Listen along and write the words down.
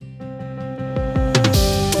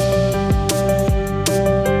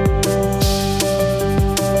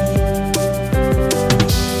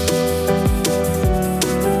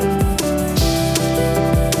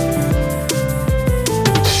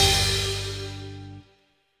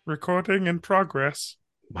Recording in progress.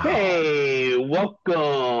 Wow. Hey,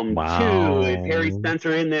 welcome to Harry Wow.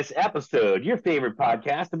 Spencer in this episode, your favorite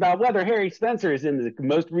podcast about whether Harry Spencer is in the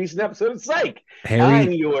most recent episode of Psych. I'm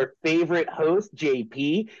Harry, your favorite host,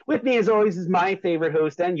 JP. With me, as always, is my favorite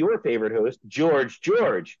host and your favorite host, George.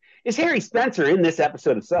 George, is Harry Spencer in this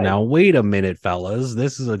episode of Psych? now wait a minute, fellas.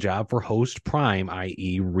 This is a job for host prime,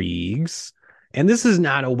 i.e., Reegs. And this is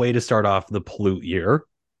not a way to start off the pollute year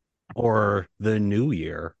or the new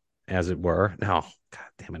year, as it were. No, god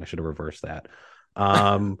damn it, I should have reversed that.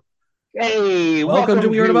 Um, Hey, welcome to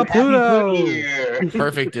welcome We Heard to About Happy Foot Pluto. Year.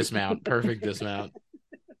 Perfect dismount. Perfect dismount.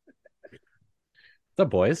 What's up,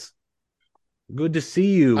 boys? Good to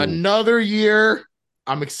see you. Another year.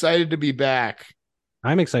 I'm excited to be back.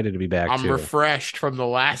 I'm excited to be back I'm too. refreshed from the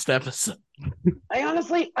last episode. I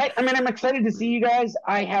mean, I'm excited to see you guys.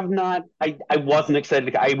 I have not, I wasn't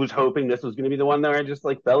excited. I was hoping this was going to be the one that I just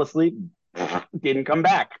like fell asleep, didn't come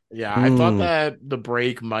back. Yeah, I thought Hmm. that the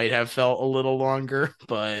break might have felt a little longer,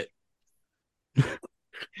 but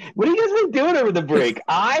What have you guys been doing over the break?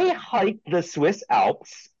 I hiked the Swiss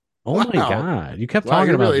Alps. Oh my wow. god, you kept Wow, talking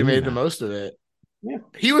you about really doing made the that. most of it. Yeah.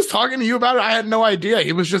 He was talking to you about it. I had no idea.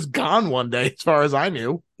 He was just gone one day, as far as I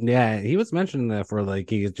knew. Yeah, he was mentioning that for like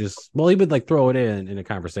he would like throw it in a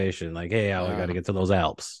conversation like, hey, I got to get to those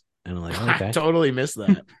Alps, and I'm like, I okay, totally missed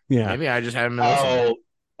that. yeah. Maybe I just haven't been listening.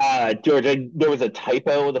 Oh, George, there was a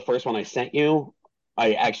typo. The first one I sent you,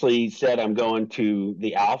 I actually said I'm going to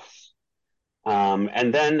the Alps.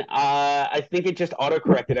 And then I think it just auto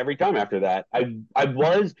corrected every time after that. I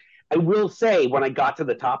will say, when I got to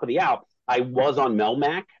the top of the Alps, I was on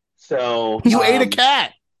Melmac. So You ate a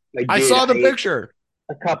cat. I did. saw the I ate picture.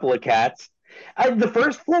 a couple of cats. The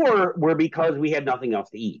first four were because we had nothing else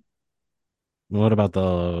to eat. What about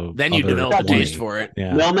the Then you other developed a 20? taste for it.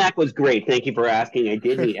 Yeah. Melmac was great. Thank you for asking. I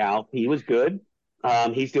did meet Alf. He was good.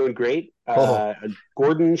 He's doing great. Oh,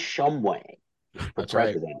 Gordon Shumway for that's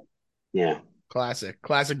right. president. Yeah.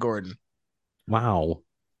 Classic Gordon. Wow.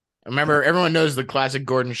 Remember, everyone knows the classic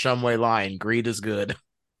Gordon Shumway line: "Greed is good."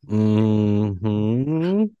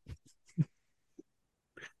 Hmm.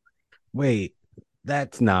 Wait,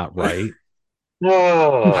 that's not right. I'm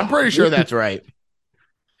Oh, pretty sure that's right.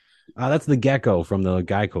 That's the gecko from the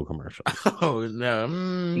Geico commercial. Oh no,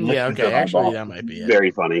 yeah, okay. Actually, that might be it.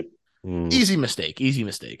 very funny. Mm. Easy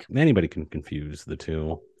mistake. Anybody can confuse the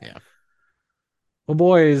two. Yeah. Well,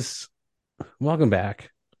 boys, welcome back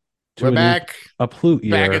to We're back, a Plute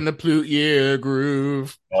year. back in the Plute year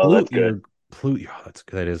groove. Oh, that's Plute year. good. Plute. Oh,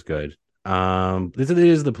 that is good. This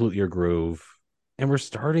is the Plute year groove, and we're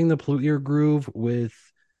starting the Plute year groove with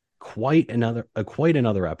quite another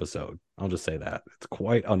episode. I'll just say that it's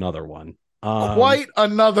quite another one. Quite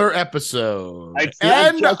another episode. It's not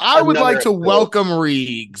And just I would another like to episode. welcome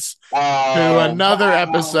Reegs to another wow.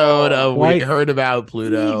 episode of We Quite- Heard About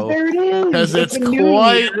Pluto. There it is. Because it's a new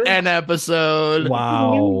quite year. an episode.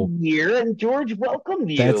 Wow, New year, and George welcomed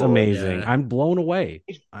you. that's amazing. Yeah. I'm blown away.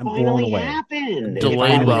 It I'm blown finally away. happened. It Delayed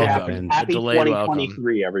finally welcome. happened. Happy A delayed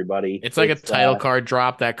 2023, everybody. It's like a title card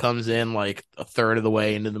drop that comes in like a third of the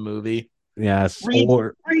way into the movie. Yes. Reed,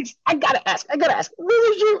 Or I gotta ask.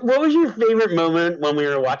 What was your favorite moment when we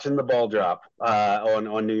were watching the ball drop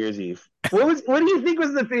on New Year's Eve? What do you think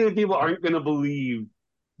was the thing that people aren't going to believe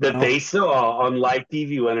that they saw on live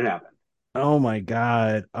TV when it happened? oh my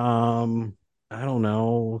god. I don't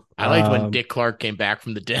know. I liked when Dick Clark came back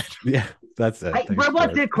from the dead. Yeah, that's it.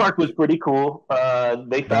 Robot Dick Clark was pretty cool.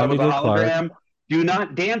 They thought it was a Dick Clark. hologram. Do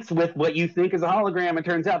not dance with what you think is a hologram. It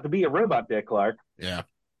turns out to be a robot Dick Clark. Yeah.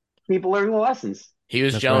 People learn the lessons. He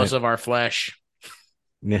was That's jealous right. of our flesh.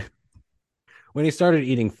 Yeah. When he started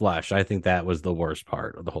eating flesh, I think that was the worst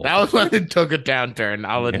part of the whole That was thing. when it took a downturn,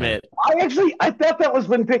 I'll admit. I thought that was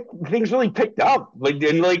when things really picked up.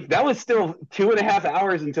 That was still 2.5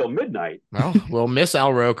 hours until midnight. Well, we'll miss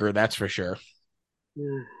Al Roker, that's for sure.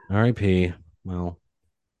 R.I.P. Well,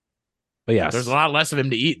 but yes, There's a lot less of him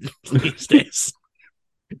to eat these days.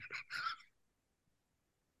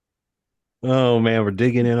 Oh man, we're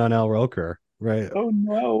digging in on Al Roker, right? Oh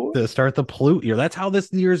no! To start the pollute year. That's how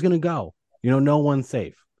this year is going to go. No one's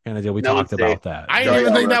safe. Kind of deal. We No talked one's about safe. that. I Sorry, didn't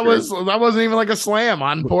even think Al that wasn't even like a slam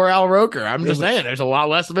on poor Al Roker. I'm just saying there's a lot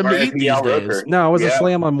less of him to eat R.I.P. these Al days. Roker. No, it was a Yeah.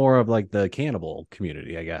 slam on more of like the cannibal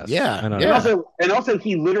community, I guess. Yeah, I don't yeah. know. And also,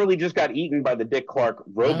 he literally just got eaten by the Dick Clark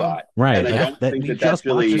robot. Right. And I Yeah. don't think we that's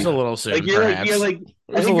really Just a little soon, like you're perhaps. like I Just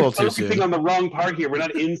a think little you're too focusing soon. on the wrong part here. We're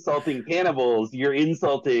not insulting cannibals. You're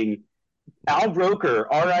insulting Al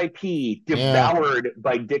Roker, R.I.P. devoured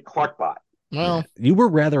by Dick Clarkbot. Well, You were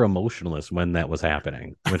rather emotionless when that was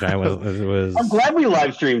happening, which I was. I'm glad we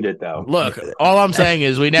live streamed it though. look, all I'm saying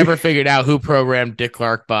is we never figured out who programmed Dick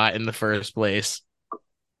Clark bot in the first place.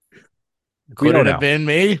 Could don't it have know. been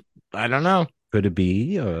me? I don't know. Could it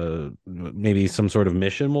be maybe some sort of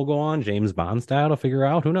mission will go on, James Bond style, to figure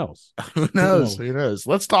out? Who knows? Who knows? Who knows?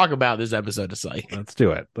 Let's talk about this episode of Psych. Let's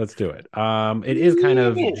do it. It is kind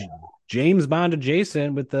of Yeah. James Bond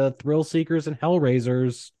adjacent with the Thrill Seekers and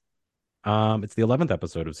Hellraisers. It's the 11th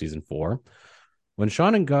episode of season 4. When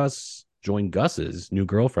Sean and Gus join Gus's new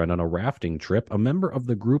girlfriend on a rafting trip, a member of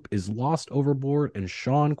the group is lost overboard, and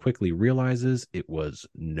Sean quickly realizes it was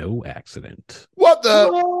no accident. What the?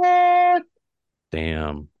 What?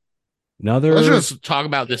 Damn. Another. Let's just talk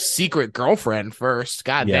about the secret girlfriend first.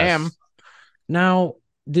 God damn. Now,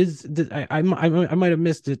 I might have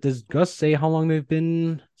missed it. Does Gus say how long they've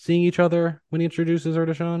been seeing each other when he introduces her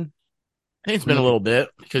to Sean? I think it's been a little bit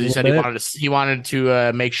because he said he wanted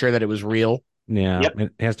to make sure that it was real. Yeah, Yep.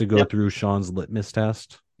 it has to go through Sean's litmus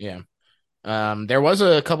test. Yeah. There was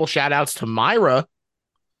a couple shout outs to Myra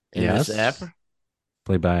in this ep.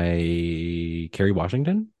 Played by Kerry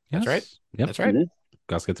Washington. Yes. That's right. Yep. That's right.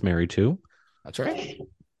 Gus gets married too. That's right.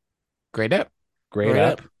 Great ep. Great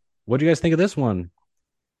ep. What do you guys think of this one?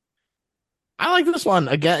 I like this one.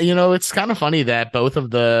 Again, it's kind of funny that both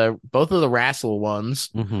of the Rassel ones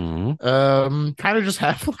kind of just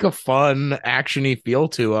have like a fun actiony feel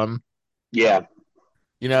to them. Yeah.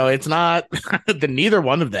 It's not that neither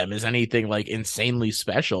one of them is anything like insanely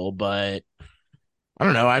special, but I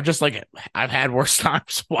don't know. I've had worse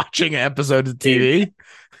times watching episodes of TV.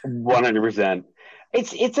 100%.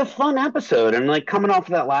 It's a fun episode, and like coming off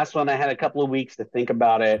of that last one, I had a couple of weeks to think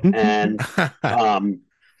about it, and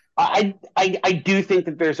I do think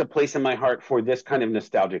that there's a place in my heart for this kind of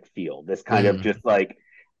nostalgic feel. This kind of just like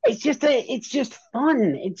it's just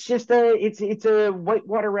fun. It's a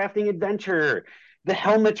whitewater rafting adventure. The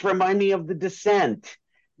helmets remind me of The Descent.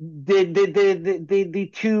 The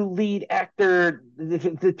two lead actor,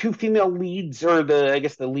 the two female leads, or I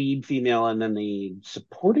guess the lead female and then the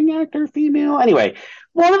supporting actor female. Anyway,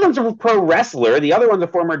 one of them's a pro wrestler, the other one's a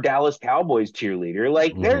former Dallas Cowboys cheerleader.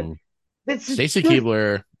 Like Stacy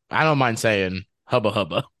Keibler, I don't mind saying hubba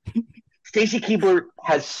hubba. Stacy Keibler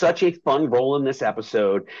has such a fun role in this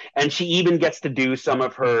episode, and she even gets to do some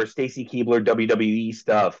of her Stacy Keibler WWE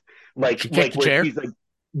stuff, like where she's like,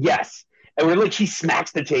 yes. And we're like, she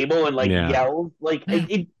smacks the table and yells. Like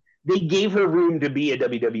they gave her room to be a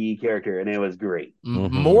WWE character, and it was great.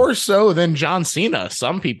 More so than John Cena,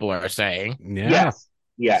 some people are saying. Yeah.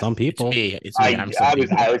 Yes. Some people. It's me.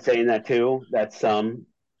 I was saying that too. That's some.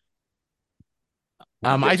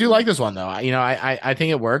 I do like this one though. I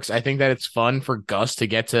think it works. I think that it's fun for Gus to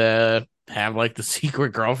get to have like the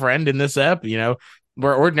secret girlfriend in this ep.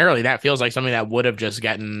 Where ordinarily that feels like something that would have just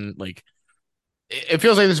gotten like. It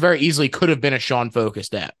feels like this very easily could have been a Sean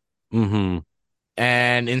focused app. And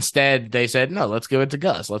instead they said, no, let's give it to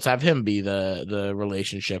Gus. Let's have him be the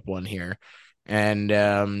relationship one here. And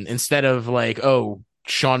instead of like, oh,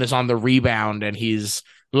 Sean is on the rebound and he's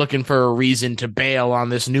looking for a reason to bail on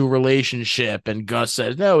this new relationship. And Gus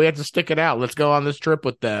says, no, we have to stick it out. Let's go on this trip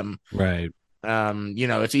with them. Right.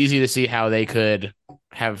 It's easy to see how they could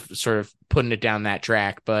have sort of putting it down that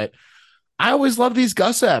track, but I always love these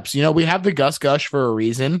Gus eps. We have the Gus Gush for a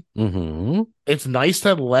reason. It's nice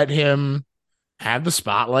to let him have the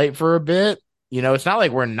spotlight for a bit. It's not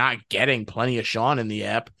like we're not getting plenty of Sean in the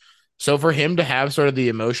ep. So for him to have sort of the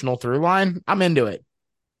emotional through line, I'm into it.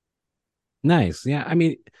 Nice. Yeah. I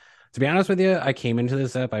mean, to be honest with you, I came into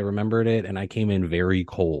this ep, I remembered it, and I came in very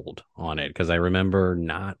cold on it because I remember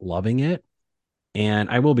not loving it. And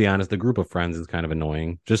I will be honest, the group of friends is kind of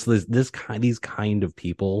annoying. Just these kind of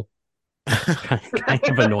people. kind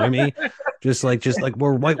of annoy me. Just like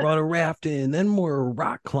we're whitewater rafting, then we're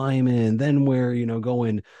rock climbing, then we're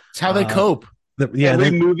going. It's how they cope.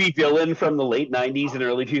 Every movie villain from the late 90s and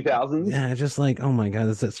early 2000s. Yeah, just like, oh my god,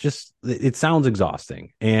 it's just it sounds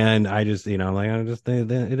exhausting, and I just it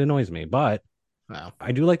annoys me. But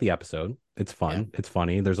I do like the episode. It's fun. Yeah. It's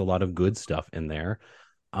funny. There's a lot of good stuff in there,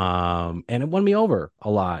 and it won me over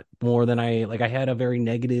a lot more than I had a very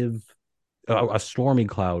negative. A stormy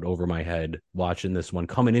cloud over my head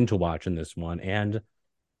coming into watching this one, and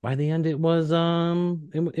by the end it was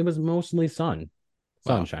mostly sun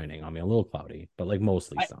shining on me, a little cloudy, but like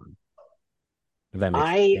mostly sun, if that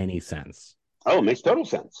makes any sense. Oh, it makes total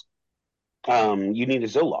sense. You need a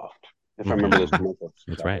Zoloft, if I remember those commercials.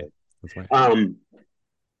 That's right.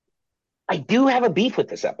 I do have a beef with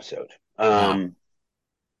this episode.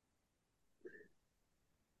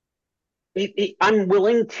 I'm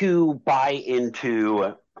willing to buy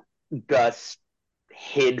into Gus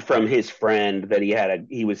hid from his friend that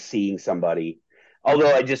he was seeing somebody.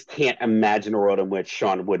 Although I just can't imagine a world in which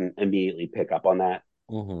Sean wouldn't immediately pick up on that.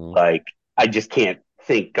 Mm-hmm. Like, I just can't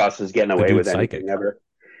think Gus is getting away with anything psychic. ever.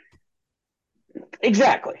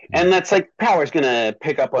 Exactly. And that's like, Power's going to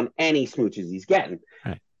pick up on any smooches he's getting.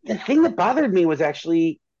 Right. The thing that bothered me was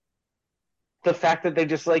actually the fact that they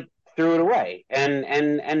just like threw it away.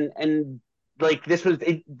 And like,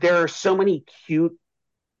 there are so many cute,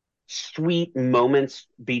 sweet moments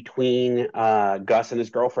between Gus and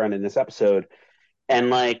his girlfriend in this episode. And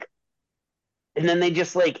like, and then they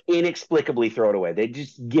just like inexplicably throw it away. They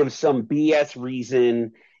just give some BS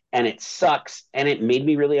reason and it sucks. And it made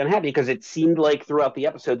me really unhappy because it seemed like throughout the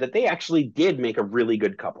episode that they actually did make a really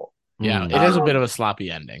good couple. Yeah, it is a bit of a sloppy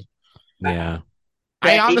ending. Yeah.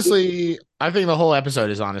 I think the whole episode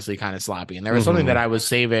is honestly kind of sloppy. And there was something that I was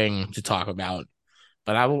saving to talk about,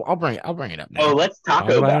 but I'll bring it up now. Oh, let's talk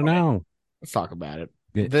about it now. Let's talk about it.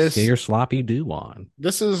 Get your sloppy do on.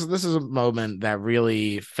 This is a moment that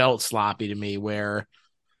really felt sloppy to me, where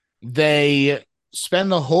they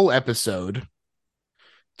spend the whole episode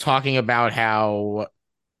talking about how,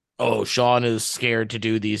 Sean is scared to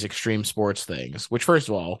do these extreme sports things, which first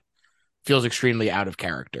of all feels extremely out of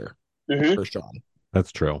character for Sean.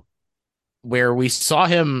 That's true. Where we saw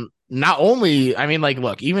him not only, I mean, like,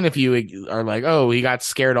 look, even if you are like, he got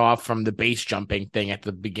scared off from the base jumping thing at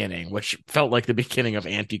the beginning, which felt like the beginning of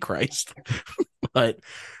Antichrist. but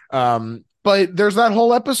there's that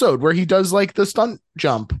whole episode where he does like the stunt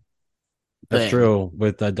jump. That's true,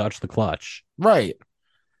 with Dutch the Clutch. Right.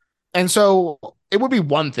 And so it would be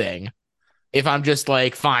one thing if I'm just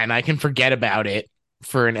like, fine, I can forget about it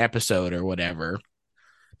for an episode or whatever.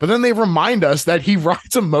 But then they remind us that he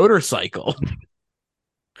rides a motorcycle.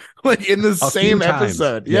 Like in the same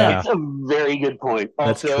episode. Yeah. It's a very good point.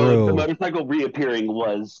 That's also, true. The motorcycle reappearing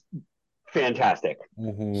was fantastic.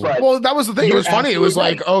 But that was the thing. It was funny. It was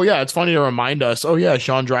like, it's funny to remind us,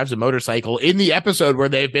 Sean drives a motorcycle in the episode where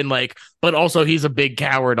they've been like, but also he's a big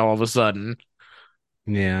coward all of a sudden.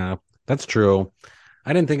 Yeah, that's true.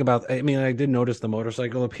 I didn't think about, I mean, I did notice the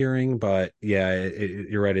motorcycle appearing, but yeah,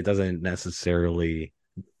 you're right. It doesn't necessarily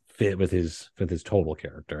fit with his total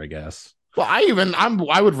character, I guess. Well,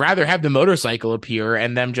 I would rather have the motorcycle appear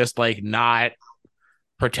and them just like not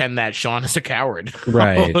pretend that Sean is a coward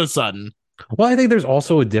right all of a sudden. Well, I think there's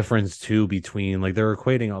also a difference too between like they're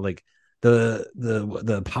equating all like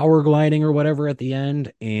the power gliding or whatever at the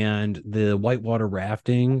end and the whitewater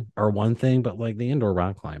rafting are one thing, but like the indoor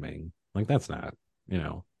rock climbing, like that's not,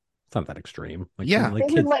 it's not that extreme. Like, like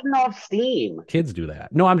kids letting off steam. Kids do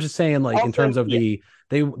that. No, I'm just saying, like, also, in terms of the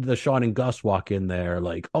Sean and Gus walk in there,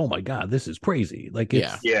 like, oh my god, this is crazy. Like,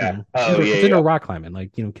 it's it's indoor rock climbing.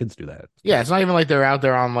 Like, kids do that. Yeah, it's not even like they're out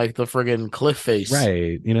there on like the friggin' cliff face,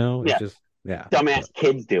 right? It's just dumbass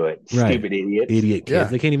kids do it. Right. Stupid idiots. Idiot kids.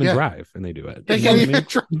 They can't even drive, and they do it. They can't even.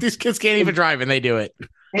 These kids can't even drive, and they do it.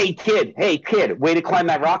 Hey kid, way to climb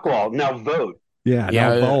that rock wall. Now vote. Now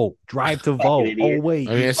vote. Drive to vote. Oh wait,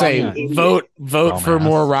 I'm gonna say vote for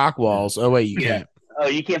more rock walls. Oh wait, you can't. Oh,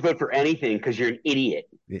 you can't vote for anything because you're an idiot.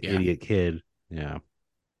 Idiot kid. Yeah.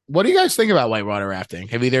 What do you guys think about whitewater rafting?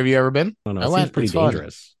 Have either of you ever been? I don't know. It seems pretty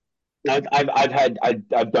dangerous.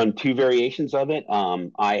 I've done two variations of it.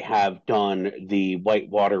 I have done the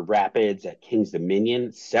whitewater rapids at King's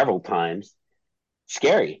Dominion several times.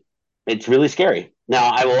 Scary. It's really scary. Now,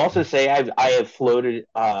 I will also say I have floated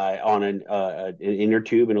on an inner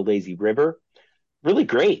tube in a lazy river. Really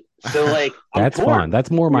great. So like that's fun. That's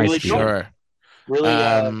more my really speed. Sure.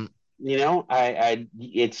 Really,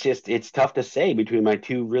 it's tough to say between my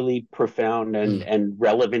two really profound and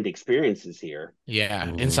relevant experiences here. Yeah,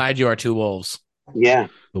 inside you are two wolves. Yeah,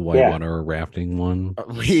 the whitewater rafting one.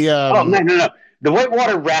 No. The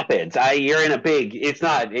whitewater rapids. You're in a big. It's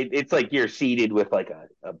not. It's like you're seated with like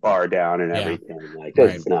a bar down and everything. Like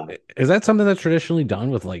it's not. Is that something that's traditionally done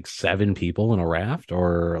with like 7 people in a raft,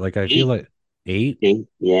 or like I feel like 8?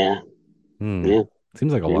 Yeah. Yeah.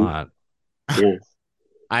 Seems like a lot. Yeah.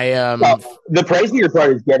 The pricier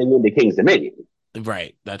part is getting into King's Dominion.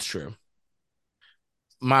 Right. That's true.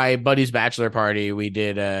 My buddy's bachelor party, we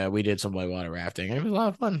did some whitewater rafting. It was a lot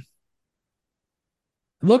of fun.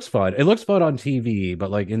 It looks fun. It looks fun on TV,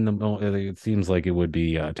 but like in the moment, it seems like it would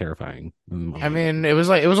be terrifying. I mean, it was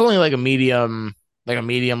only like a medium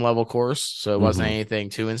level course, so it wasn't anything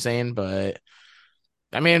too insane. But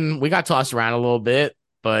I mean, we got tossed around a little bit,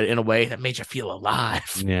 but in a way that made you feel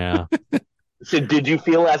alive. Yeah. So, did you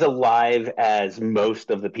feel as alive as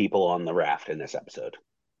most of the people on the raft in this episode?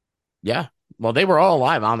 Yeah. Well, they were all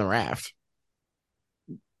alive on the raft.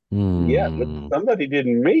 Yeah, but somebody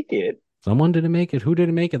didn't make it. Someone didn't make it. Who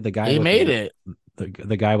didn't make it? The guy. He made it.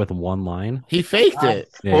 The guy with one line. He faked it.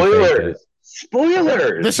 Yeah, he faked it.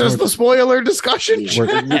 Spoilers. This is the spoiler discussion.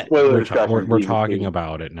 We're talking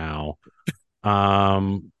about it now.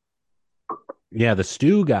 Yeah, the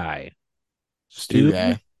stew guy. Stew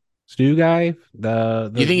guy. Stew guy.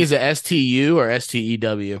 The You think he's a STU or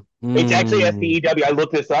STEW? It's actually STEW. I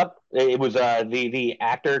looked this up. It was the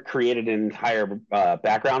actor created an entire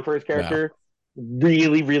background for his character. Wow.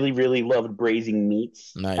 Really, really, really loved braising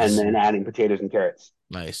meats, and then adding potatoes and carrots.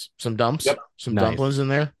 Nice. Some dumps. Yep. Some dumplings in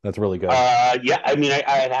there. That's really good. Yeah. I mean,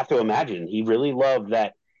 I'd have to imagine he really loved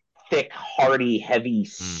that thick, hearty, heavy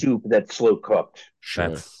soup that's slow cooked.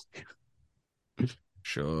 Sure.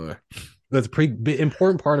 That's a pretty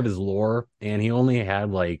important part of his lore, and he only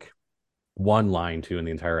had like one line too in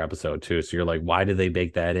the entire episode too. So you're like, why did they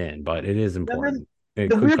bake that in? But it is important. The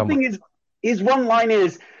weird thing is his one line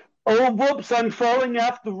is, "Oh, whoops, I'm falling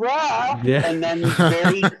off the raft," and then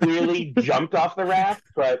very clearly jumped off the raft.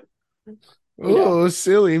 But oh,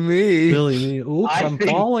 silly me! Oops, I'm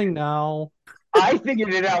falling now. I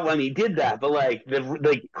figured it out when he did that, but like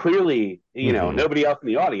clearly, nobody else in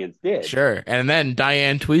the audience did. Sure. And then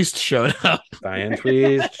Diane Tweest showed up. And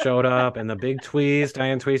the big twist.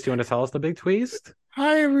 Diane Tweest, you want to tell us the big twist?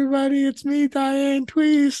 Hi, everybody. It's me, Diane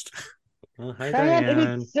Tweest. Hi,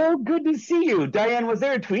 Diane. It's so good to see you. Diane, was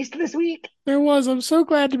there a twist this week? There was. I'm so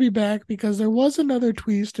glad to be back because there was another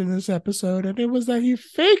twist in this episode, and it was that he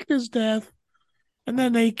faked his death, and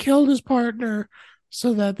then they killed his partner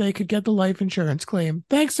so that they could get the life insurance claim.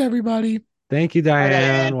 Thanks, everybody. Thank you,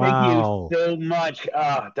 Diane. Wow. Thank you so much.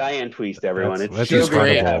 Diane Tweest, everyone. She's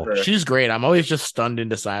great. She's great. I'm always just stunned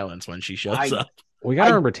into silence when she shows up. We got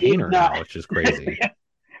our retainer now, which is crazy.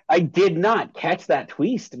 I did not catch that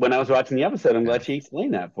twist when I was watching the episode. I'm glad she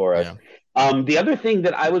explained that for us. Yeah. The other thing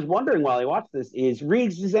that I was wondering while I watched this is,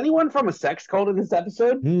 Reeves, is anyone from a sex cult in this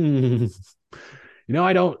episode?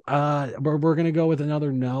 I don't. We're gonna go with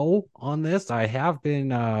another no on this. I have been.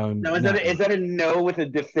 No, is that a no with a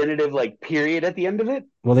definitive period at the end of it?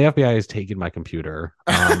 Well, the FBI has taken my computer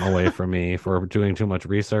away from me for doing too much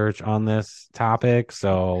research on this topic.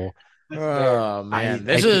 So, oh man,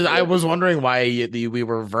 I was wondering why we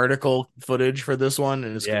were vertical footage for this one,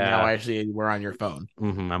 and now actually we're on your phone.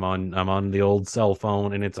 Mm-hmm. I'm on the old cell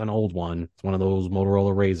phone, and it's an old one. It's one of those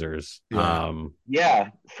Motorola Razors.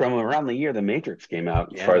 Yeah. From around the year The Matrix came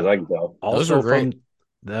out, as far as I can tell. Also those are great.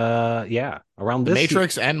 Around the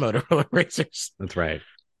Matrix and Motorola Razors. That's right.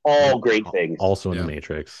 All great things. Also in the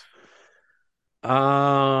Matrix.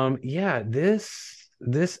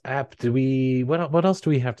 This app, what else do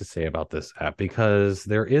we have to say about this app? Because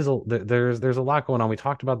there's a lot going on. We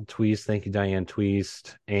talked about the Tweest. Thank you, Diane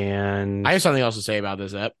Tweest. And I have something else to say about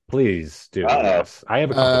this app. Please do. Yes. I have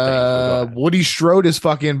a couple things. Woody Strode is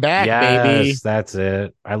fucking back, baby. That's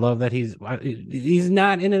it. I love that he's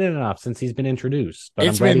not in it enough since he's been introduced. But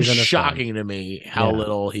it's been shocking to me how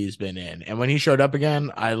little he's been in. And when he showed up again,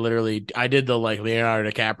 I did the Leonardo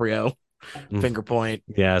DiCaprio finger point.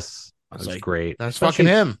 Yes. That's great. That's fucking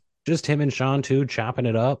him. Just him and Sean too, chopping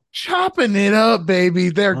it up, baby.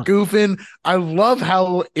 They're goofing. I love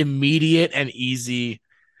how immediate and easy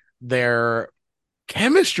their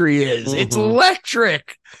chemistry is. Mm-hmm. It's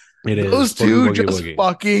electric. It is. Those two just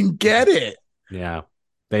fucking get it. Yeah,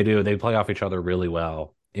 they do. They play off each other really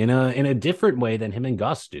well in a different way than him and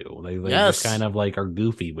Gus do. They just kind of are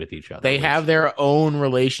goofy with each other. They have their own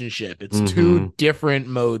relationship. It's two different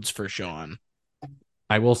modes for Sean.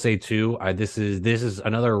 I will say too, this is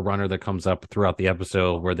another runner that comes up throughout the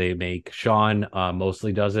episode where they make Sean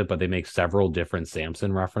mostly does it, but they make several different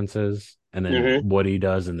Samson references, and then Woody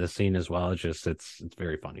does in this scene as well. It's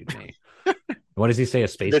very funny to me. What does he say? A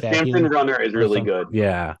space vacuum? Samson runner is really good.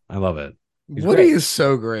 Yeah, I love it. Woody is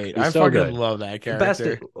so great. I fucking love that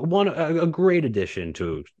character. A great addition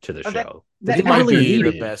to the show. He might be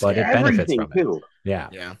the best, but it benefits from it.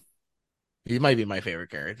 Yeah. He might be my favorite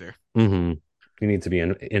character. Mm-hmm. He needs to be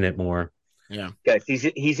in it more. Yeah. Guys,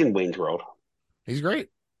 he's in Wayne's World. He's great.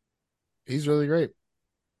 He's really great.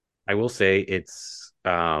 I will say it's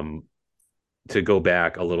to go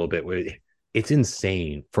back a little bit, it's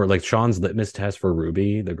insane for Sean's litmus test for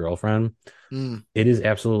Ruby, the girlfriend. It is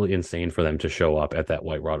absolutely insane for them to show up at that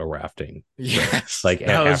Whitewater rafting. Yes.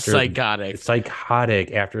 That was psychotic.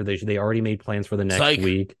 Psychotic after they already made plans for the next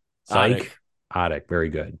week. Psychotic. Very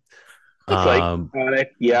good. Psychotic.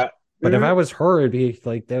 Yeah. But if I was her, it'd be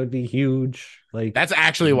that would be huge. That's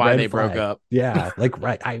actually why they broke up. Yeah,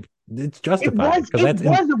 right. It's justified because it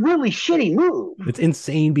was a really shitty move. It's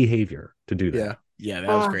insane behavior to do that. Yeah, that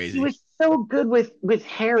was crazy. He was so good with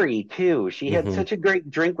Harry too. She had such a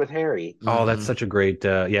great drink with Harry. Oh, that's such a great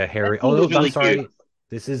Harry. That scene was really I'm sorry. cute.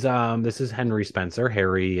 This is Henry Spencer.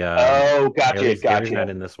 Harry Oh, gotcha, Harry's not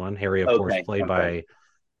in this one. Harry, of course, Okay, played okay. by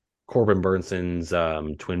Corbin Burnson's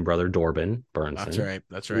twin brother Dorbin Burnson.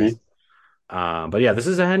 That's right. But yeah, this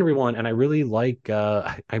is a Henry one, and I really like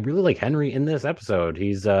Henry in this episode.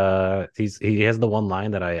 He has the one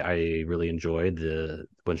line that I really enjoyed, the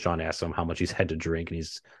when Sean asks him how much he's had to drink, and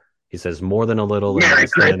he says more than a little. Merry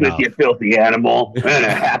Christmas, you filthy animal, and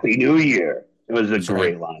a Happy New Year. It was a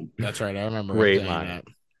great line. That's right. I remember. Great line. That.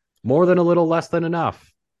 More than a little, less than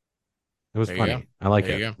enough. It was funny. I like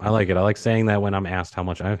it. I like it. I like saying that when I'm asked how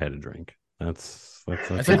much I've had to drink. That's a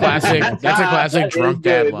classic. That's a classic drunk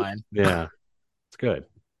dad line. Yeah, it's good.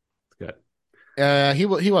 It's good.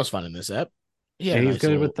 He was fun in this ep. Yeah, he's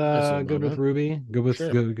good with Ruby. Good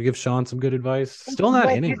with give Sean some good advice. Still not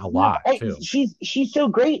in it a lot too. She's so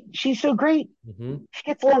great. She's so great. Mm-hmm. She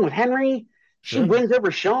gets along with Henry. She wins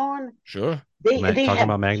over Sean. Sure. They talking have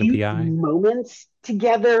about Magnum PI moments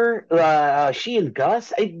together. She and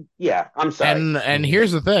Gus. I'm sorry. And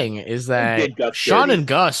here's the thing: is that Sean and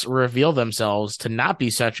Gus reveal themselves to not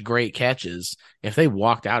be such great catches if they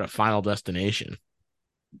walked out of Final Destination.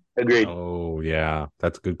 Agreed. Oh yeah,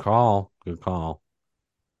 that's a good call. Good call.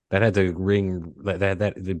 That had to ring.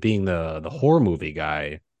 That being the horror movie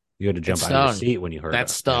guy. You had to jump out of your seat when you heard that.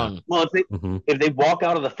 Stung. Yeah. Well, if they walk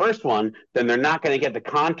out of the first one, then they're not going to get the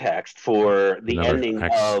context for the ending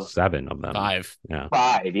of 7 of them. 5. Yeah.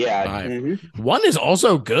 5. Yeah. 5. Mm-hmm. 1 is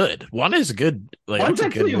also good. 1 is good. One's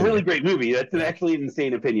actually a really great movie. That's actually an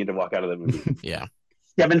insane opinion to walk out of the movie. Yeah.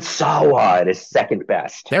 Devon Sawa is second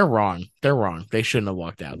best. They're wrong. They shouldn't have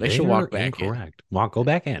walked out. They should walk back in. Correct. Go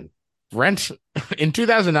back in. Rent in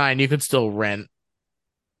 2009. You could still rent.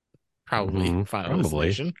 Probably Final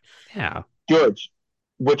Destination. Yeah. George,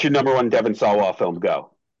 what's your number one Devon Sawa film?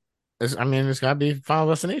 Go. It's got to be Final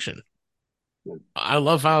Destination. I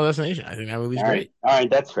love Final Destination. I think that movie's great. All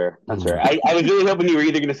right, that's fair. That's fair. I was really hoping you were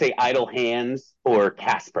either going to say Idle Hands or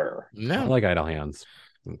Casper. No. I like Idle Hands.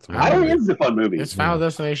 Idle Hands is a fun movie. It's Final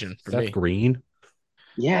Destination for me. Green.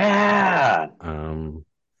 Yeah.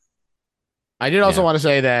 I did also want to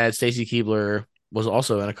say that Stacy Keibler was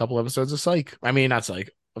also in a couple episodes of Psych. I mean, not Psych,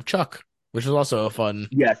 of Chuck, which was also a fun.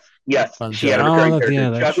 Yes. Fun she had a great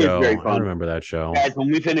character. Chuck is very fun. I remember that show. Guys, when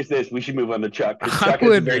we finish this, we should move on to Chuck. Chuck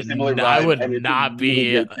has a very similar vibe. I would not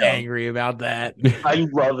be angry about that. I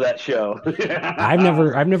love that show. I've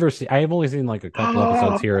never seen. I have only seen like a couple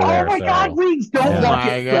episodes here or there. Oh my God, please don't watch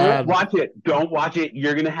it. Don't watch it. Don't watch it.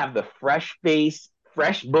 You're gonna have the fresh face.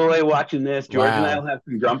 Fresh boy watching this. George and I will have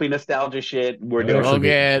some grumpy nostalgia shit. We're doing. We'll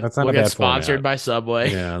get sponsored by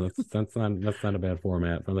Subway. Yeah, that's not a bad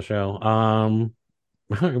format for the show.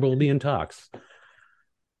 We'll be in talks.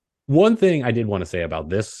 One thing I did want to say about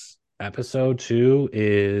this episode too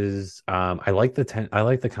is I like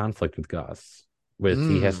the conflict with Gus.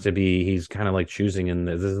 He's kind of like choosing in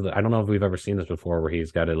this. I don't know if we've ever seen this before, where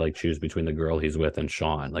he's got to like choose between the girl he's with and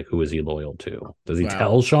Sean. Like, who is he loyal to? Does he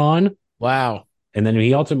tell Sean? Wow. And then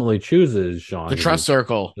he ultimately chooses Sean. The trust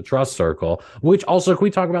circle. The trust circle. Which also, can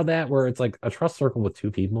we talk about that? Where it's like a trust circle with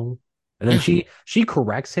 2 people, and then she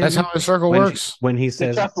corrects him. That's how the circle works. When he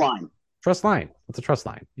says trust line. Trust line. What's a trust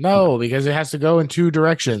line? No, because it has to go in 2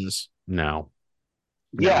 directions. No.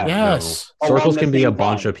 Yeah. Yes. No. Circles can be a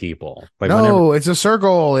bunch of people. Like it's a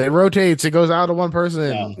circle. It rotates. It goes out to one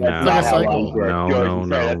person. No, it's like a cycle. No.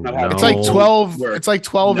 It's like 12. It's like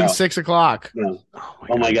 12 and 6 o'clock. No.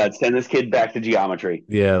 Oh my God! Send this kid back to geometry.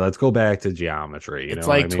 Yeah, let's go back to geometry. It's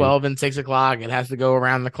like 12 and 6 o'clock. It has to go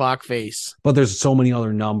around the clock face. But there's so many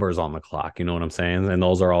other numbers on the clock. You know what I'm saying? And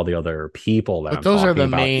those are all the other people that. But those are the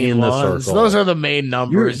main ones. Those are the main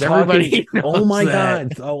numbers. Everybody. Oh my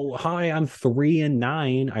God! Oh hi, I'm 3 and 9.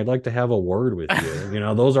 I'd like to have a word with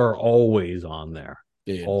you. Those are always on there.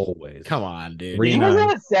 Dude, always. Come on, dude. You guys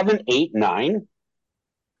have a 7, 8, 9.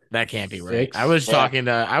 That can't be right. I was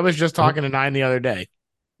just talking to 9 the other day.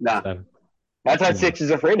 Nah. I thought 6 is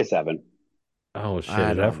afraid of 7. Oh shit!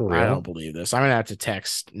 Is that for real? I don't believe this. I'm gonna have to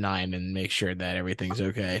text 9 and make sure that everything's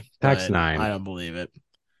okay. Text 9. I don't believe it.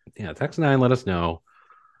 Yeah, text 9. Let us know.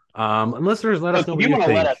 And listeners, let us know what you think.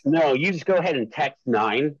 Let us know. You just go ahead and text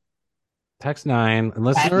 9. Text 9. And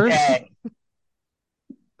listeners,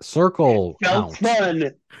 circle count.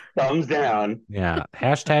 Fun. Thumbs down. Yeah.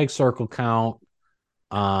 Hashtag circle count.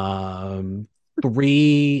 3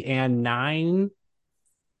 and 9.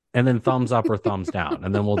 And then thumbs up or thumbs down.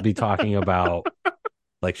 And then we'll be talking about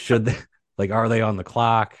like, are they on the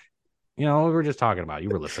clock? We were just talking about, you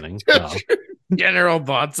were listening. So. General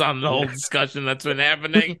thoughts on the whole discussion that's been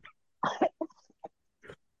happening.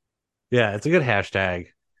 Yeah, it's a good hashtag.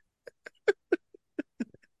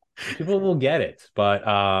 People will get it. But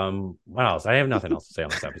what else? I have nothing else to say on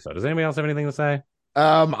this episode. Does anybody else have anything to say?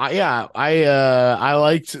 I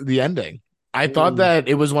liked the ending. I thought that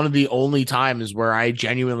it was one of the only times where I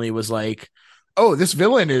genuinely was like, oh, this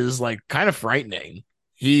villain is like kind of frightening.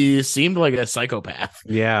 He seemed like a psychopath.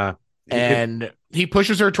 Yeah. And he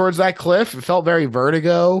pushes her towards that cliff. It felt very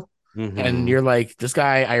Vertigo. Mm-hmm. And you're like, this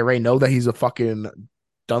guy, I already know that he's a fucking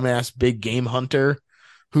dumbass big game hunter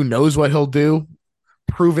who knows what he'll do.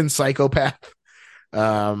 Proven psychopath.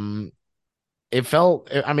 It felt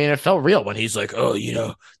real when he's like, oh,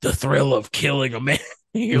 the thrill of killing a man.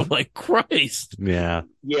 You're like, Christ. Yeah.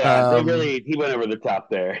 Yeah, he went over the top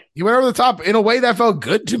there. He went over the top in a way that felt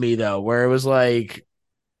good to me, though, where it was like,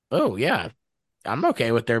 oh, yeah, I'm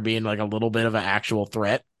okay with there being like a little bit of an actual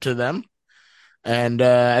threat to them. And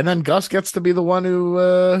then Gus gets to be the one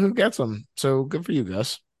who gets him. So good for you,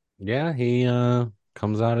 Gus. Yeah, he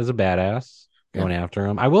comes out as a badass going after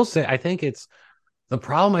him. I will say, I think it's the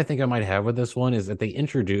problem I think I might have with this one is that they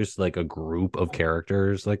introduced like a group of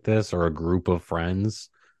characters like this or a group of friends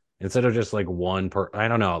instead of just like one I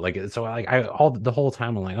don't know. Like, so like the whole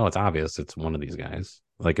time I'm like, oh, it's obvious it's one of these guys.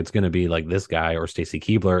 Like, it's going to be like this guy or Stacy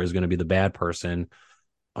Keibler is going to be the bad person,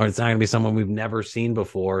 or it's not going to be someone we've never seen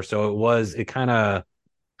before. So it kind of.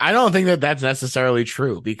 I don't think that that's necessarily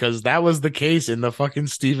true because that was the case in the fucking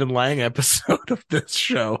Stephen Lang episode of this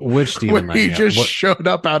show. Which Stephen Lang? He just showed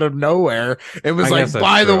up out of nowhere and was like,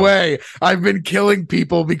 by the way, I've been killing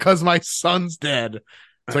people because my son's dead.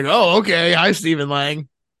 It's like, oh, okay. Hi, Stephen Lang.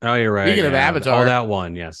 Oh, you're right. Speaking of Avatar. Oh, that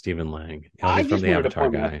one. Yeah, Stephen Lang. He's from the Avatar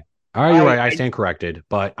guy. All right, you're right. I stand corrected.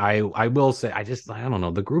 But I will say, I don't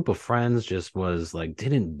know. The group of friends just was like,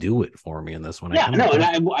 didn't do it for me in this one. Yeah, and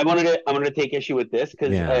I wanted to take issue with this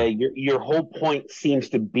because your whole point seems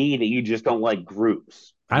to be that you just don't like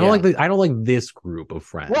groups. I don't like this group of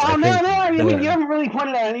friends. Well, no. I mean, you haven't really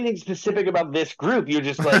pointed out anything specific about this group. You're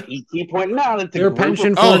just like ET pointing out. Their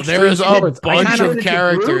pension. Oh, there's a bunch of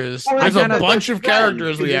characters. There's a bunch of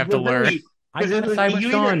characters we have to learn. I kind of side with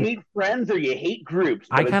Sean. You hate friends or you hate groups.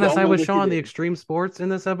 I kind of side with Sean. The extreme sports in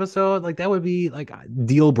this episode, like that would be like a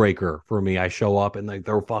deal breaker for me. I show up and like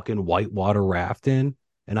they're fucking whitewater rafting,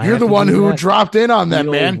 and you're the one who dropped in on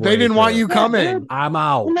them, man. They didn't want you coming. I'm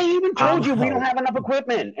out. And they even told you we don't have enough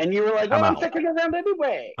equipment, and you were like, "I'm sticking around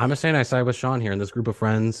anyway." I'm just saying, I side with Sean here, and this group of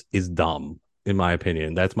friends is dumb, in my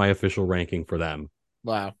opinion. That's my official ranking for them.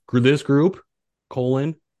 Wow. This group,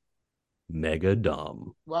 mega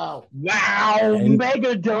dumb. Wow.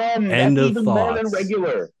 Mega dumb. End That's of even thoughts. More than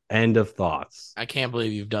regular. End of thoughts. I can't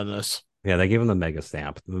believe you've done this. Yeah, they gave him the mega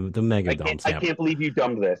stamp, the mega dumb stamp. I can't believe you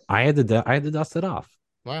dumbed this. I had to dust it off.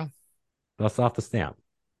 Wow. Dust off the stamp.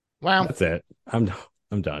 Wow. That's it. I'm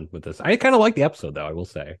done with this. I kind of like the episode though. I will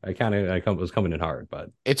say I was coming in hard, but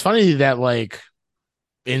it's funny that like,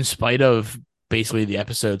 in spite of basically the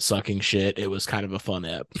episode sucking shit, it was kind of a fun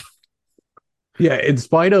ep. Yeah, in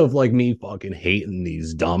spite of like me fucking hating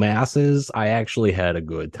these dumbasses, I actually had a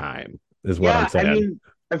good time. Is what I'm saying. I mean,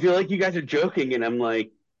 I feel like you guys are joking, and I'm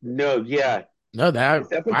like, no, yeah. No,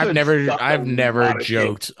 I've never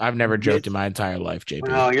joked. I've never joked in my entire life, JP.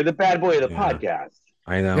 Oh, you're the bad boy of the podcast.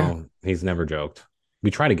 I know. Yeah. He's never joked. We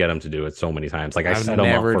try to get him to do it so many times. Like I set him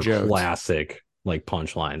up for classic like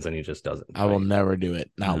punchlines, and he just doesn't. I will never do it.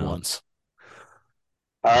 Not once.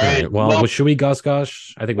 All right. Well, should we Gus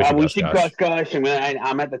Gush? I think we should. We should Gus Gush.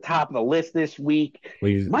 I'm at the top of the list this week.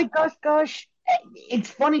 My Gus Gush. It's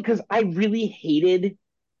funny because I really hated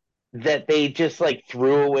that they just like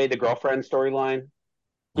threw away the girlfriend storyline.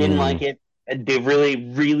 Didn't like it. They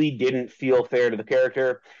really, really didn't feel fair to the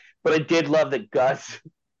character. But I did love that Gus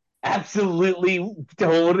absolutely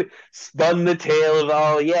spun the tale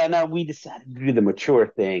of, we decided to do the mature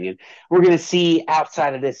thing, and we're going to see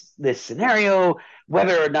outside of this scenario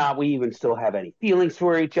whether or not we even still have any feelings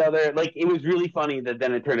for each other. Like, it was really funny that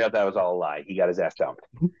then it turned out that was all a lie. He got his ass dumped.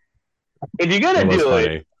 If you're going to do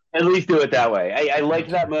it, at least do it that way. I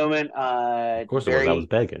liked that moment. Of course it was. I was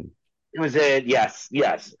begging. It was yes.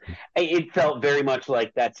 It felt very much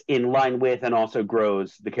like that's in line with and also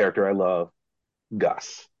grows the character I love,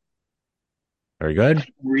 Gus. Very good.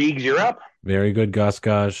 Reegs, you're up. Very good, Gus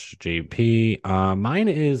Gush. JP. Mine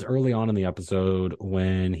is early on in the episode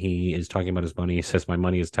when he is talking about his money. He says, my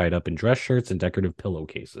money is tied up in dress shirts and decorative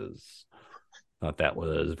pillowcases. Thought that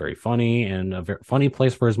was very funny and a very funny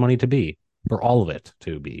place for his money to be, for all of it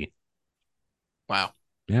to be. Wow.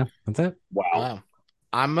 Yeah, that's it. Wow.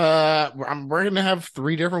 We're gonna have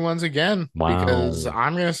three different ones again. Wow. Because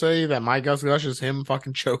I'm gonna say that my Gus Gush is him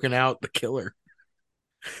fucking choking out the killer.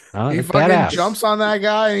 He fucking jumps on that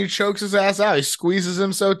guy and he chokes his ass out. He squeezes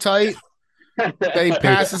him so tight that he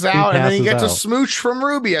passes out, and then he gets a smooch from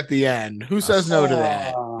Ruby at the end. Who says no to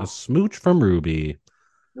that? A smooch from Ruby. It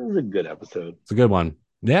was a good episode. It's a good one.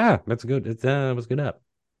 Yeah, that's good. It was good up.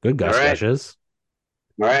 Good gushes.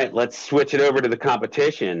 All right, let's switch it over to the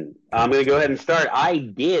competition. I'm going to go ahead and start. I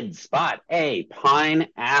did spot a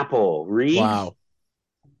pineapple. Reeves? Wow.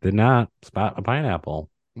 Did not spot a pineapple.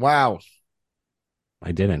 Wow.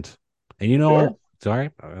 I didn't. And you know, sure.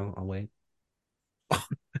 Sorry, I'll wait.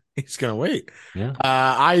 He's going to wait. Yeah.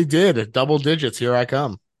 I did. Double digits. Here I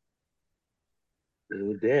come.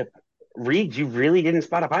 Oh, dip. Reed, you really didn't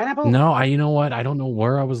spot a pineapple? No, you know what? I don't know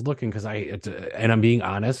where I was looking because and I'm being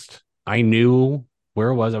honest, I knew where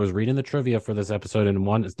it was. I was reading the trivia for this episode,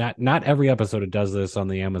 and it's not every episode it does this on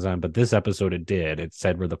the Amazon, but this episode it did. It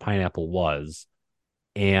said where the pineapple was.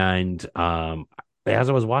 And as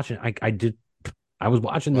I was watching, I was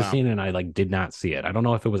watching the scene and I did not see it. I don't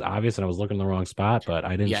know if it was obvious and I was looking in the wrong spot, but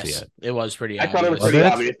I didn't see it. It was pretty obvious. I thought it was pretty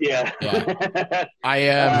obvious. Yeah. I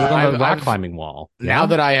on the rock climbing wall. Now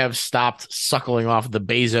that I have stopped suckling off the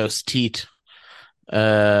Bezos teat,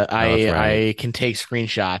 I can take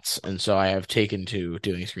screenshots, and so I have taken to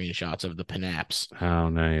doing screenshots of the pinaps. Oh,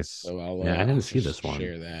 nice. So I didn't see this one.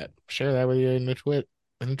 Share that with you in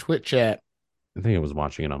the twit chat. I think I was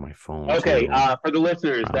watching it on my phone. Okay, for the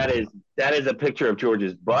listeners, that is a picture of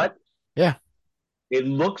George's butt. Yeah, it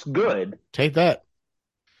looks good. Take that.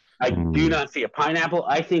 I do not see a pineapple.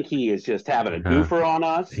 I think he is just having a goofer on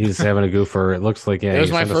us. He's having a goofer. It looks like it was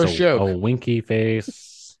my first joke. A winky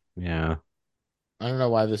face. Yeah. I don't know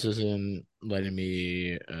why this isn't letting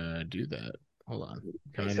me do that. Hold on.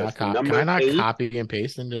 Can I not copy and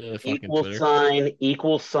paste into the fucking Twitter?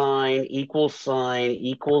 Equal sign,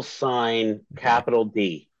 capital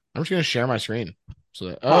D. I'm just gonna share my screen.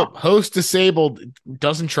 So that, host disabled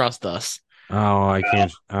doesn't trust us. I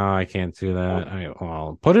can't do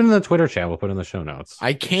that. Put it in the Twitter chat. We'll put it in the show notes.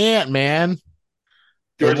 I can't, man.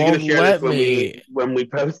 George is gonna share this when we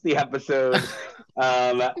post the episode.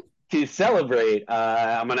 To celebrate,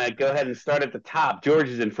 I'm going to go ahead and start at the top. George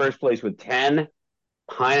is in first place with 10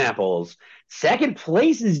 pineapples. Second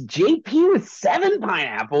place is JP with 7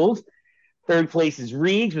 pineapples. Third place is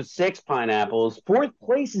Reeves with 6 pineapples. Fourth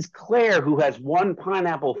place is Claire, who has 1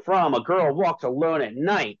 pineapple from A Girl Walks Alone at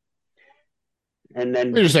Night. And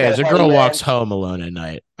then you say, as a girl walks home alone at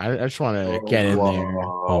night. I just want to get in there.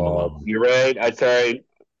 Home Alone. You're right. I'm sorry.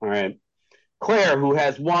 All right. Claire, who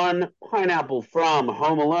has 1 pineapple from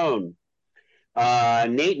Home Alone.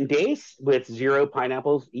 Nate and Dace with 0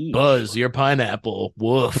 pineapples each. Buzz, your pineapple.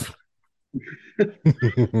 Woof.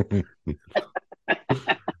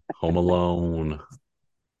 Home Alone.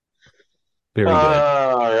 Very good.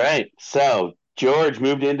 All right. So George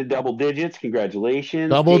moved into double digits.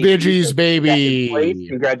 Congratulations. Double digits, baby.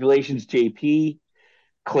 Congratulations, JP.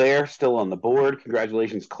 Claire still on the board.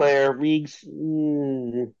 Congratulations, Claire. Reegs.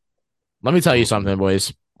 Let me tell you something,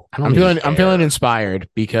 boys. I'm feeling inspired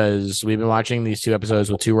because we've been watching these 2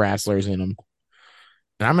 episodes with 2 wrestlers in them.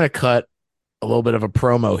 And I'm going to cut a little bit of a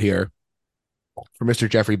promo here for Mr.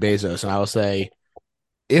 Jeffrey Bezos. And I will say,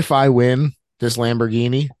 if I win this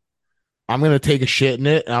Lamborghini, I'm going to take a shit in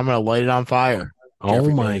it and I'm going to light it on fire. Oh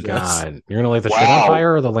my God. You're going to light the shit on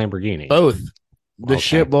fire or the Lamborghini? Both. The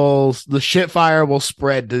shit fire will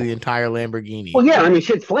spread to the entire Lamborghini. Well, yeah, I mean,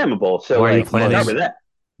 shit's flammable. So are you planning that?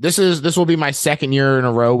 This will be my 2nd year in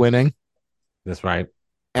a row winning. That's right.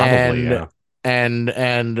 Probably, yeah.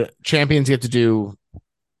 And champions get to do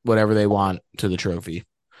whatever they want to the trophy.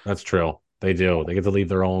 That's true. They do. They get to leave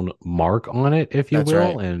their own mark on it, if you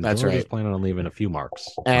will. Right. And we're just planning on leaving a few marks.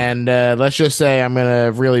 And let's just say I'm going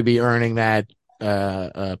to really be earning that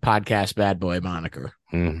podcast bad boy moniker.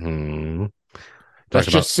 Mm-hmm. Let's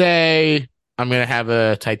just say I'm going to have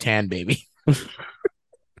a Titan baby.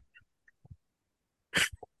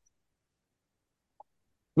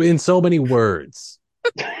 In so many words.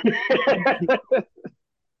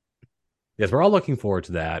 Yes, we're all looking forward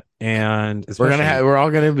to that, and we're all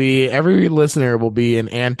gonna be. Every listener will be an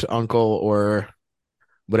aunt, uncle, or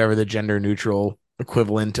whatever the gender neutral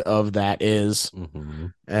equivalent of that is. Mm-hmm.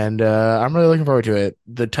 And I'm really looking forward to it.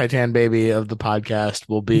 The Titan baby of the podcast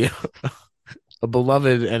will be a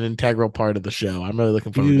beloved and integral part of the show. I'm really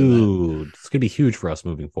looking forward to that. It's gonna be huge for us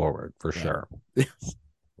moving forward, for sure.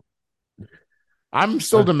 I'm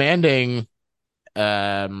still demanding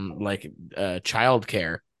childcare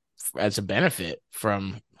as a benefit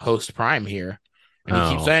from Host Prime here. And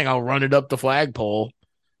he keeps saying I'll run it up the flagpole.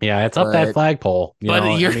 Yeah, it's up that flagpole.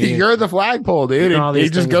 You're the flagpole, dude.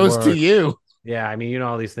 It just goes to you. Yeah, I mean, you know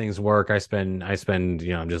how these things work. I spend,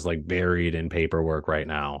 I'm just like buried in paperwork right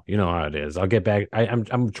now. You know how it is. I'll get back.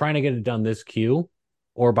 I'm trying to get it done this Q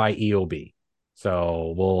or by EOB.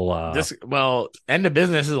 So we'll End of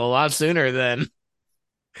business is a lot sooner than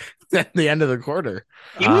at the end of the quarter.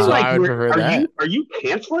 You mean So like I would prefer that. are you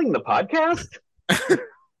canceling the podcast?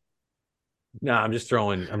 no,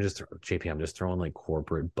 JP, I'm just throwing like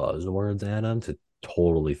corporate buzzwords at him to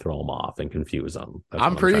totally throw him off and confuse him. That's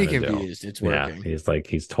I'm what I'm pretty trying to do. confused. It's Yeah, working.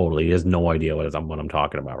 he has no idea what I'm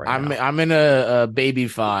talking about right now. I'm in a baby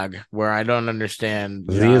fog where I don't understand.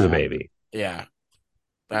 He is a baby. Yeah.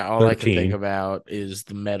 All 13. I can think about is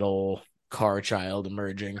the metal car child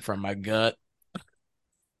emerging from my gut.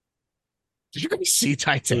 Did you guys see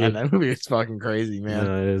Titan? That movie is fucking crazy, man.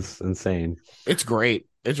 No, it is insane. It's great.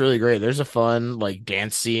 It's really great. There's a fun like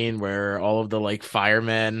dance scene where all of the like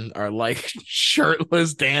firemen are like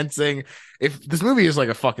shirtless dancing. If this movie is like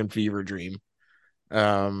a fucking fever dream,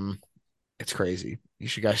 it's crazy. You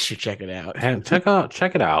guys should check it out.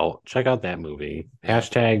 Check it out. Check out that movie.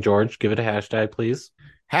 Hashtag George. Give it a hashtag, please.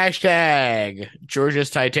 Hashtag Georgia's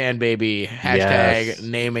Titan baby. Hashtag Yes.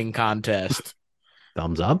 naming contest.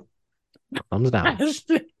 Thumbs up. Thumbs down.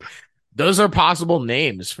 Those are possible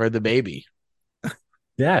names for the baby.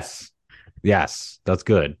 Yes. Yes. That's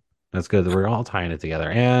good. That's good. We're all tying it together.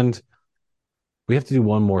 And we have to do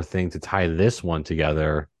one more thing to tie this one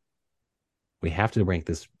together. We have to rank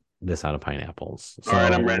this out of pineapples. All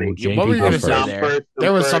right, I'm ready. What were you going to say first. there?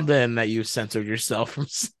 There was something that you censored yourself from.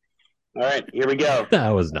 All right, here we go. That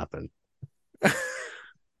was nothing.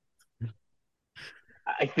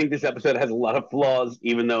 I think this episode has a lot of flaws,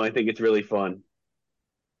 even though I think it's really fun.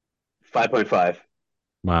 5.5.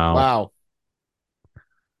 Wow.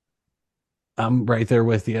 I'm right there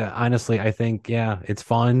with you. Honestly, I think, it's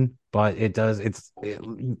fun, but it's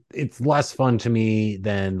less fun to me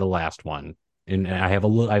than the last one. And I have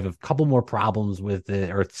a couple more problems with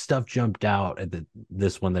it, or stuff jumped out at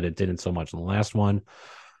this one that it didn't so much in the last one.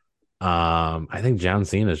 I think John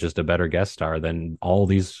Cena is just a better guest star than all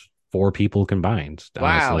these 4 people combined.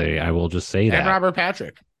 Wow. Honestly, I will just say that. And Robert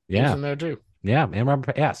Patrick. Yeah. He's in there too. Yeah, and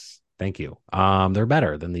Robert. Yes, thank you. They're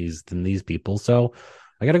better than these people. So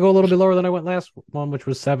I got to go a little bit lower than I went last one, which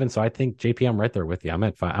was 7. So I think JP, I'm right there with you. I'm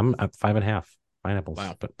at 5. I'm at 5.5 pineapples.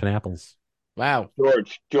 Wow. Pineapples. Wow.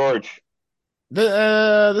 George.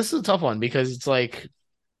 This is a tough one because it's like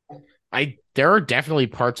there are definitely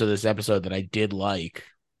parts of this episode that I did like,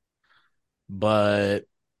 but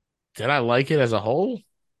did I like it as a whole?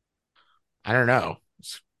 I don't know.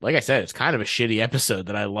 Like I said, it's kind of a shitty episode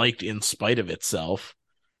that I liked in spite of itself.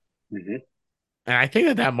 Mm-hmm. And I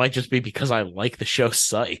think that might just be because I like the show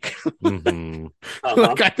Psych. Mm-hmm.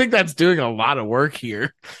 Like, I think that's doing a lot of work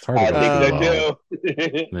here. It's hard to I think so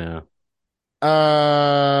too.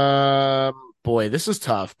 Yeah. Boy, this is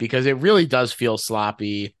tough because it really does feel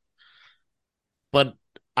sloppy. But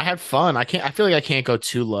I had fun. I feel like I can't go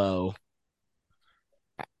too low.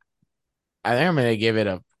 I think I'm gonna give it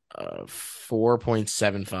a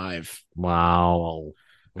 4.75. Wow.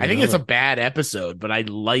 I think it's a bad episode, but I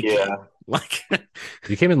like it. Like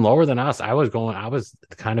you came in lower than us. I was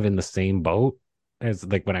kind of in the same boat as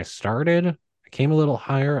like when I started. I came a little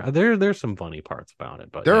higher. There's some funny parts about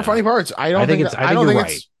it, but there are funny parts. I think you're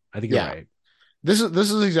right. I think you're right. This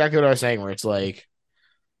is exactly what I was saying, where it's like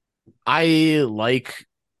I like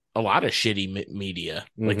a lot of shitty media.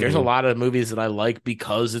 Like there's a lot of movies that I like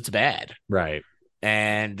because it's bad. Right.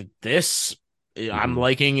 And this I'm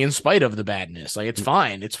liking in spite of the badness. Like it's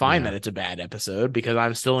fine. It's fine that it's a bad episode because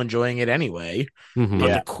I'm still enjoying it anyway.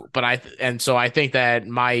 So I think that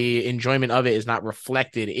my enjoyment of it is not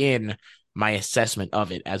reflected in my assessment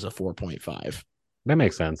of it as a 4.5. That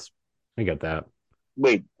makes sense. I get that.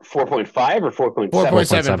 Wait, 4.5 or 4.7?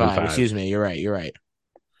 4.75. Excuse me. You're right.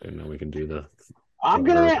 I know we can do the. I'm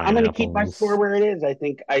gonna keep my score where it is. I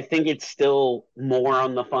think it's still more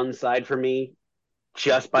on the fun side for me,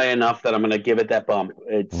 just by enough that I'm gonna give it that bump.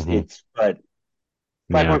 It's but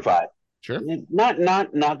 5.5. Sure.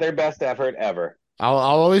 Not their best effort ever. I'll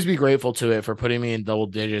always be grateful to it for putting me in double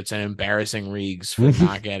digits and embarrassing Reegs for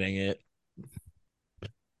not getting it.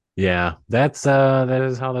 Yeah, that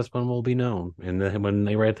is how this one will be known. And when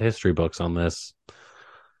they write the history books on this,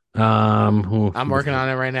 I'm working on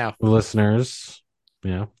it right now. Listeners,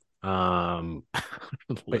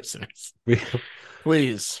 listeners,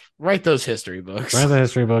 please write those history books. Write the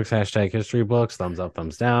history books. Hashtag history books. Thumbs up,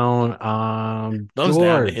 thumbs down. Thumbs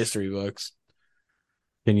down to history books.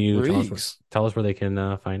 Can you tell us where they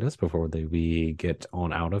can find us before we get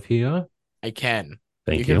on out of here? I can.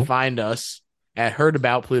 Thank you. You can find us at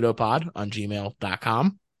heardaboutplutopod on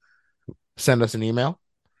gmail.com. Send us an email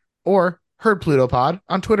or HeardPlutoPod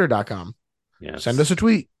on Twitter.com. Yes. Send us a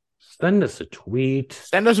tweet. Send us a tweet.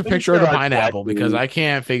 Send us a picture of the pineapple because I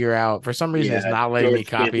can't figure out. For some reason, it's not letting me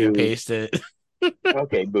copy and paste it.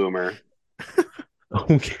 Okay, boomer.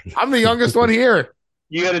 Okay. I'm the youngest one here.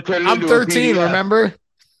 You got to turn it I'm 13, remember?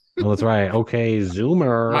 Oh, that's right. Okay,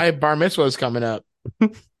 Zoomer. My bar mitzvah is coming up.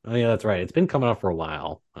 Oh, yeah, that's right. It's been coming up for a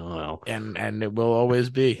while. I don't know. And it will always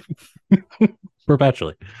be.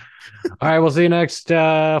 Perpetually. All right, we'll see you next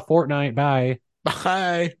fortnight. Bye.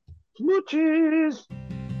 Bye. Smooches.